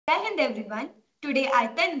everyone. Today I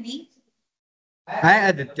Tanvi Hi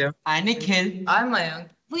Aditya. I Nikhil. I'm Mayank.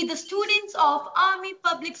 with the students of Army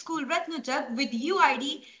Public School Ratnuchak with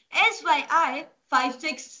UID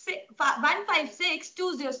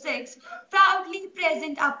SYI56206 proudly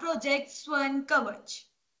present our project Swarn Kawach.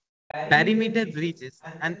 Perimeter breaches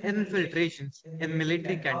and infiltrations in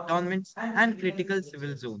military cantonments and critical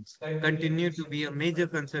civil zones continue to be a major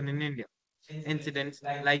concern in India. Incidents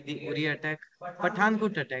like the Uri attack,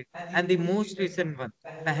 Pathankot attack, and the most recent one,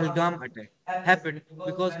 Pahalgam attack, happened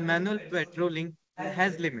because manual patrolling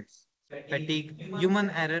has limits, fatigue, human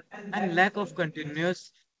error, and lack of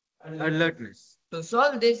continuous alertness. To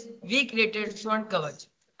solve this, we created Swarn Kawach,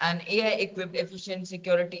 an AI-equipped efficient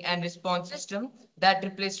security and response system that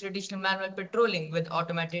replaced traditional manual patrolling with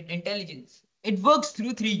automated intelligence. It works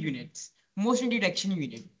through three units. Motion detection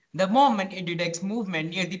unit. The moment it detects movement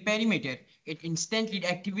near the perimeter, it instantly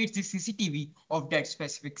activates the CCTV of that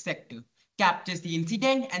specific sector, captures the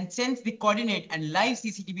incident and sends the coordinate and live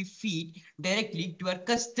CCTV feed directly to our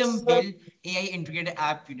custom-built AI integrated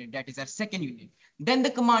app unit, that is our second unit. Then the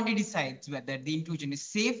commander decides whether the intrusion is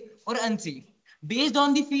safe or unsafe based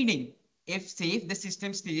on the feeding. If safe, the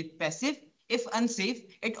system stays passive. If unsafe,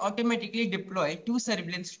 it automatically deploys two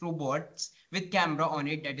surveillance robots with camera on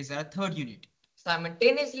it, that is our third unit.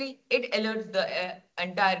 Simultaneously, it alerts the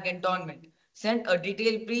entire cantonment, send a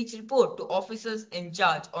detailed breach report to officers in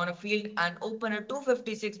charge on a field, and open a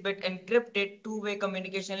 256-bit encrypted two-way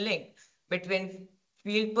communication link between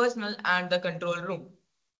field personnel and the control room.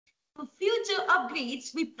 For future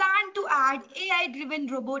upgrades, we plan to add AI-driven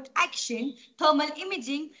robot action, thermal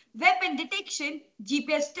imaging, weapon detection,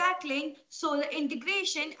 GPS tracking, solar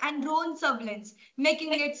integration, and drone surveillance,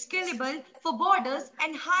 making it scalable for borders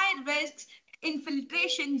and high-risk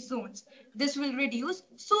infiltration zones. This will reduce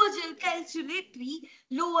soldier casualty,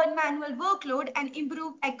 lower manual workload, and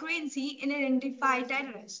improve accuracy in identifying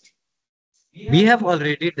terrorists. We have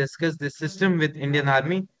already discussed this system with Indian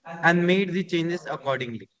Army and made the changes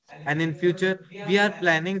accordingly. And in future, we are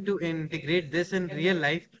planning to integrate this in real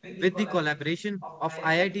life with the collaboration of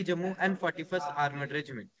IIT Jammu and 41st Armored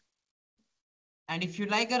Regiment. And if you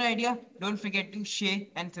like our idea, don't forget to share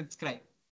and subscribe.